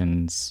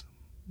considerations,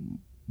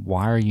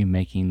 why are you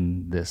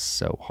making this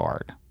so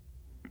hard?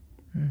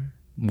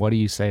 What do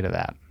you say to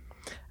that?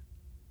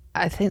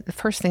 I think the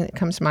first thing that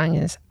comes to mind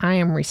is I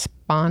am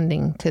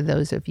responding to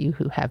those of you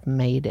who have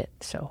made it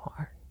so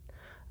hard.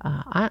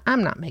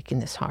 I'm not making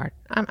this hard.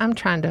 I'm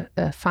trying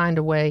to find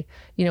a way.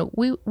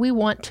 We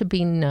want to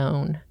be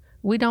known.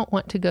 We don't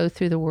want to go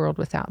through the world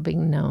without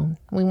being known.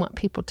 We want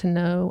people to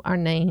know our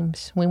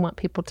names. We want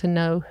people to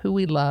know who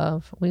we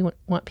love. We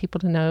want people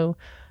to know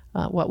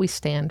what we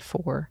stand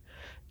for.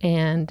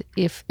 And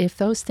if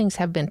those things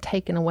have been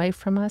taken away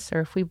from us, or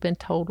if we've been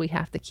told we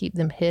have to keep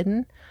them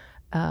hidden,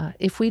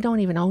 if we don't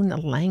even own the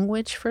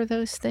language for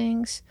those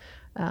things,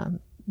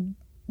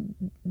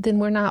 then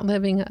we're not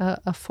living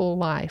a full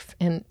life.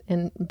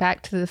 And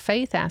back to the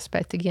faith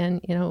aspect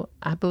again,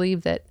 I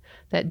believe that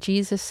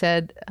Jesus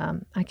said,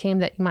 I came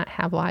that you might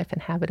have life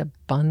and have it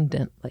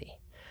abundantly.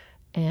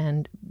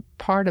 And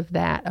part of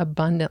that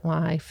abundant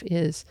life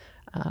is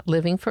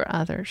living for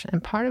others.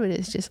 And part of it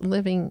is just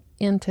living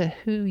into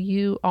who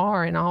you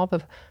are and all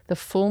the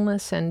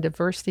fullness and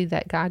diversity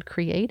that God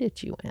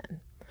created you in.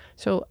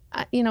 So,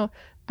 I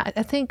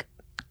think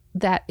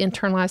that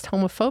internalized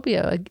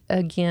homophobia,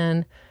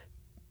 again,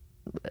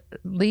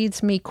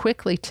 leads me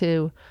quickly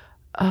to,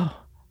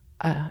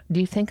 do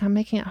you think I'm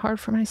making it hard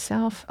for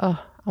myself?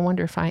 Oh, I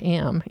wonder if I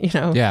am.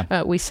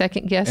 Yeah. We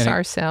second guess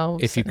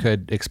ourselves. If you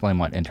could explain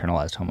what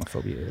internalized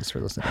homophobia is for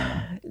listening.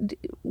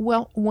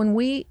 Well, when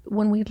we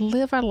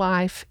live our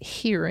life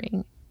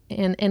hearing,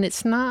 and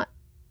it's not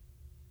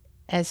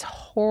as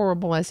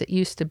horrible as it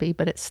used to be,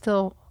 but it's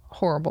still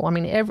horrible. I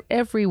mean,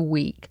 every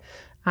week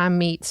I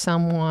meet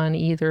someone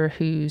either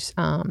whose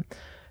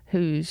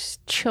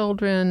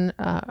children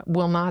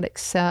will not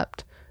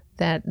accept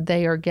that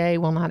they are gay,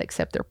 will not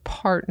accept their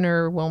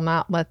partner, will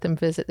not let them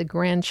visit the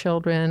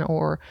grandchildren,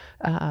 or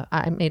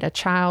I meet a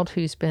child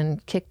who's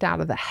been kicked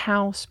out of the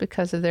house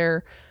because of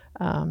their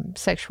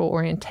sexual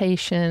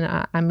orientation.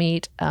 I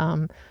meet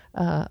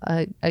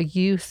a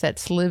youth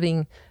that's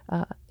living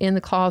in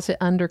the closet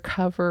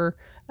undercover,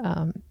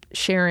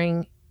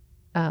 sharing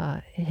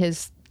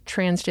his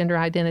transgender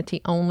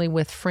identity only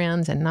with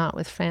friends and not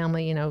with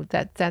family.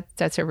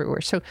 That's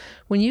everywhere. So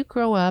when you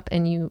grow up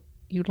and you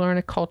learn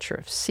a culture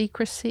of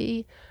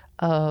secrecy,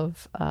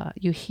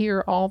 you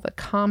hear all the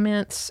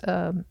comments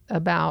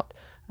about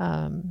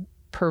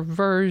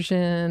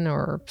perversion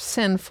or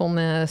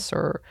sinfulness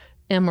or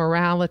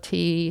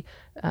immorality,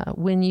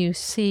 when you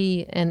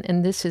see,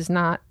 and this is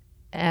not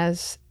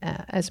as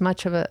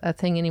much of a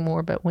thing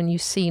anymore, but when you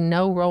see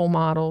no role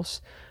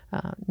models,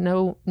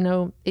 no,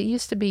 it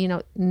used to be,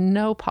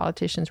 no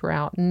politicians were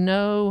out,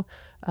 no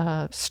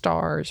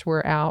stars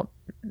were out,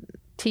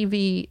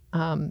 TV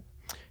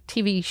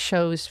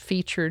shows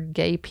featured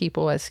gay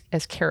people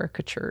as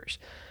caricatures.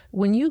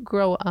 When you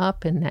grow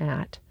up in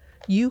that,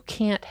 you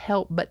can't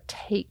help but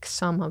take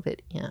some of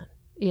it in.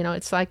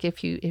 It's like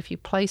if you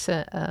place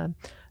a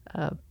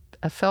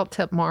felt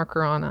tip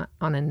marker on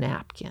a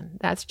napkin,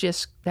 that's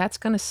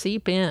going to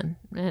seep in,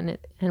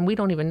 and we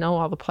don't even know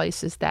all the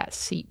places that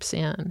seeps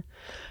in.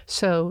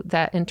 So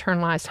that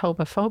internalized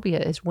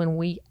homophobia is when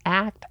we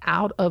act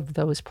out of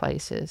those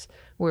places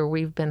where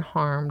we've been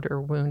harmed or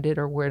wounded,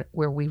 or where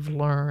we've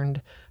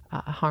learned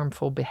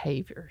harmful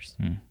behaviors.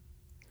 I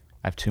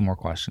have two more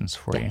questions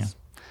for Yes.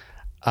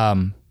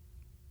 you.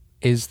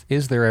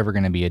 Is there ever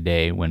going to be a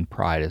day when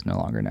pride is no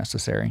longer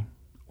necessary,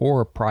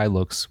 or pride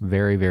looks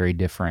very, very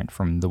different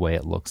from the way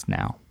it looks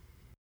now?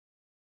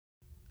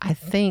 I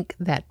think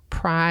that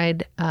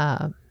pride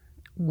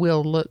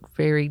will look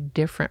very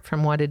different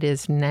from what it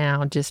is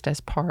now, just as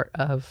part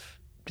of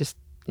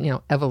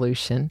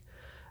evolution.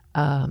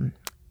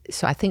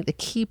 So I think the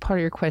key part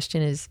of your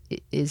question is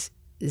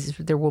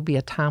there will be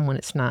a time when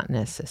it's not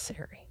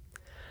necessary.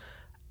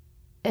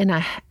 And I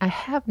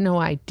have no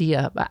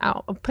idea, but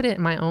I'll put it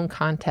in my own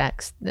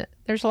context.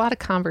 There's a lot of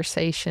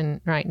conversation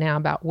right now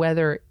about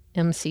whether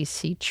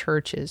MCC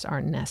churches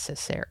are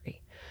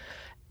necessary.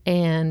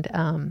 And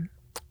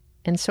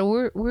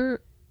so we're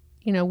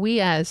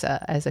we as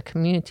a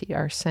community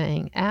are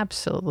saying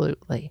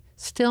absolutely,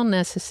 still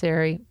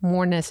necessary,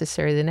 more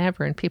necessary than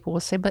ever. And people will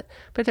say, but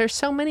there's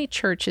so many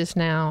churches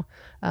now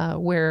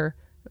where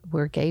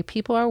gay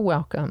people are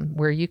welcome,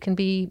 where you can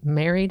be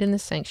married in the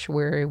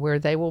sanctuary, where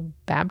they will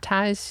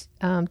baptize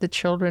the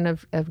children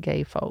of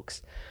gay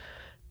folks.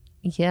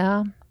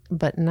 Yeah,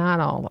 but not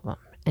all of them.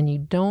 And you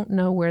don't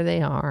know where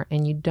they are,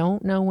 and you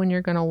don't know when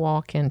you're going to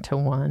walk into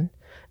one.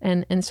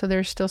 And so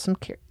there's still some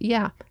care.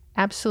 Yeah,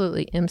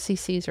 absolutely.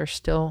 MCCs are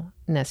still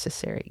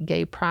necessary.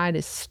 Gay pride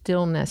is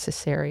still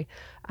necessary.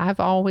 I've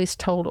always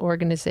told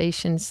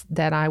organizations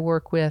that I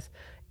work with,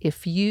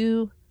 if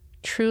you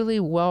truly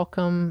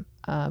welcome,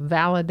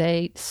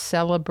 validate,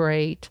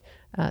 celebrate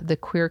the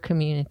queer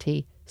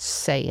community,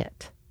 say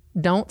it.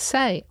 Don't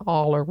say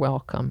all are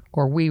welcome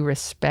or we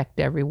respect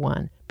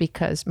everyone,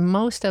 because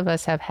most of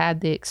us have had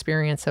the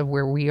experience of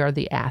where we are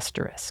the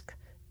asterisk,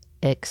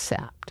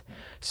 except.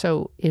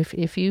 So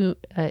if you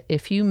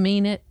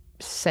mean it,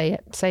 say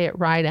it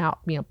right out.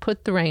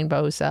 Put the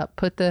rainbows up,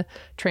 put the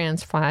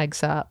trans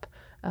flags up,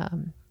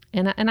 and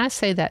I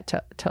say that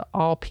to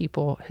all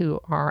people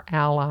who are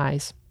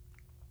allies.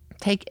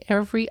 Take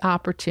every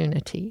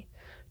opportunity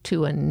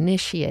to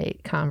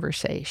initiate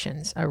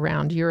conversations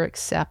around your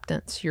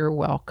acceptance, your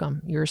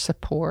welcome, your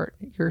support,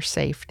 your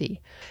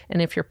safety.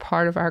 And if you're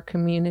part of our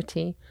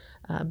community,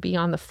 be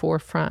on the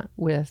forefront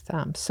with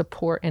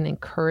support and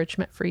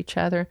encouragement for each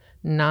other,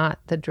 not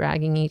the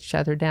dragging each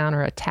other down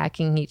or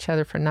attacking each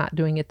other for not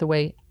doing it the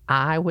way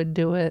I would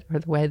do it or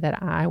the way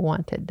that I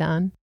want it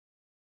done.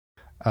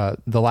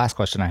 The last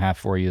question I have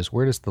for you is,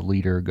 where does the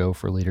leader go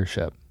for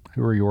leadership?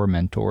 Who are your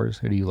mentors?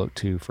 Who do you look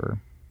to for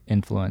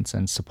influence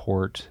and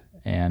support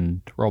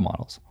and role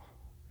models?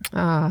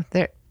 I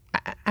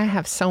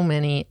have so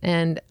many,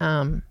 and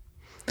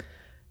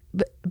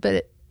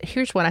but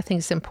here's what I think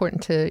is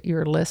important to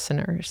your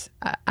listeners.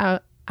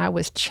 I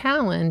was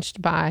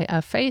challenged by a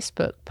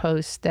Facebook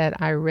post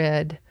that I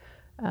read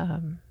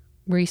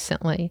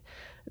recently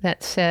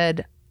that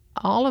said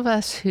all of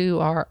us who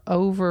are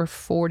over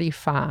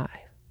 45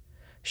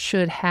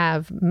 should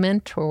have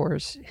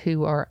mentors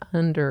who are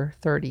under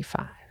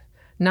 35.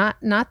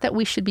 Not that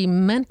we should be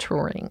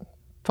mentoring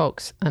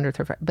folks under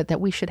 35, but that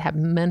we should have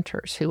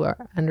mentors who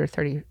are under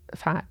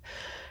 35.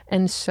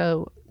 And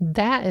so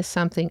that is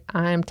something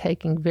I'm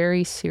taking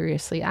very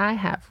seriously. I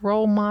have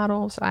role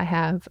models, I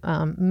have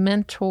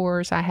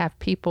mentors, I have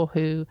people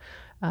who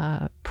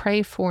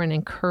pray for and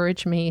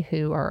encourage me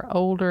who are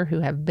older, who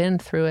have been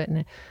through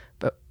it.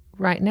 But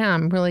right now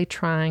I'm really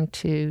trying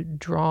to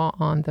draw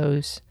on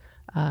those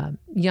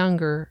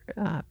younger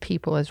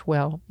people as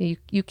well.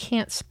 You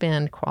can't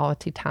spend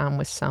quality time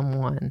with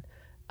someone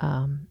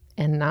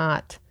and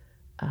not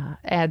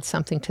add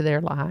something to their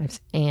lives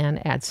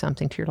and add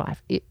something to your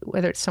life.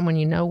 Whether it's someone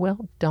you know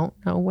well, don't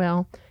know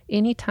well,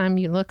 anytime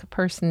you look a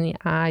person in the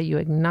eye, you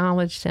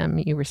acknowledge them,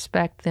 you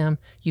respect them,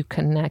 you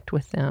connect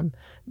with them,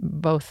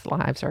 both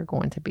lives are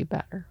going to be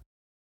better.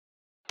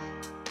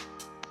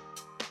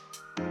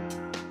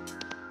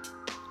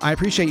 I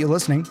appreciate you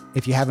listening.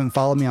 If you haven't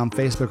followed me on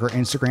Facebook or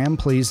Instagram,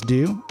 please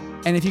do.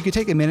 And if you could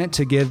take a minute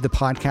to give the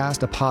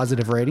podcast a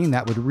positive rating,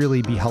 that would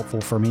really be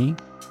helpful for me.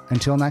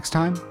 Until next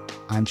time,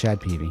 I'm Chad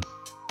Peavy.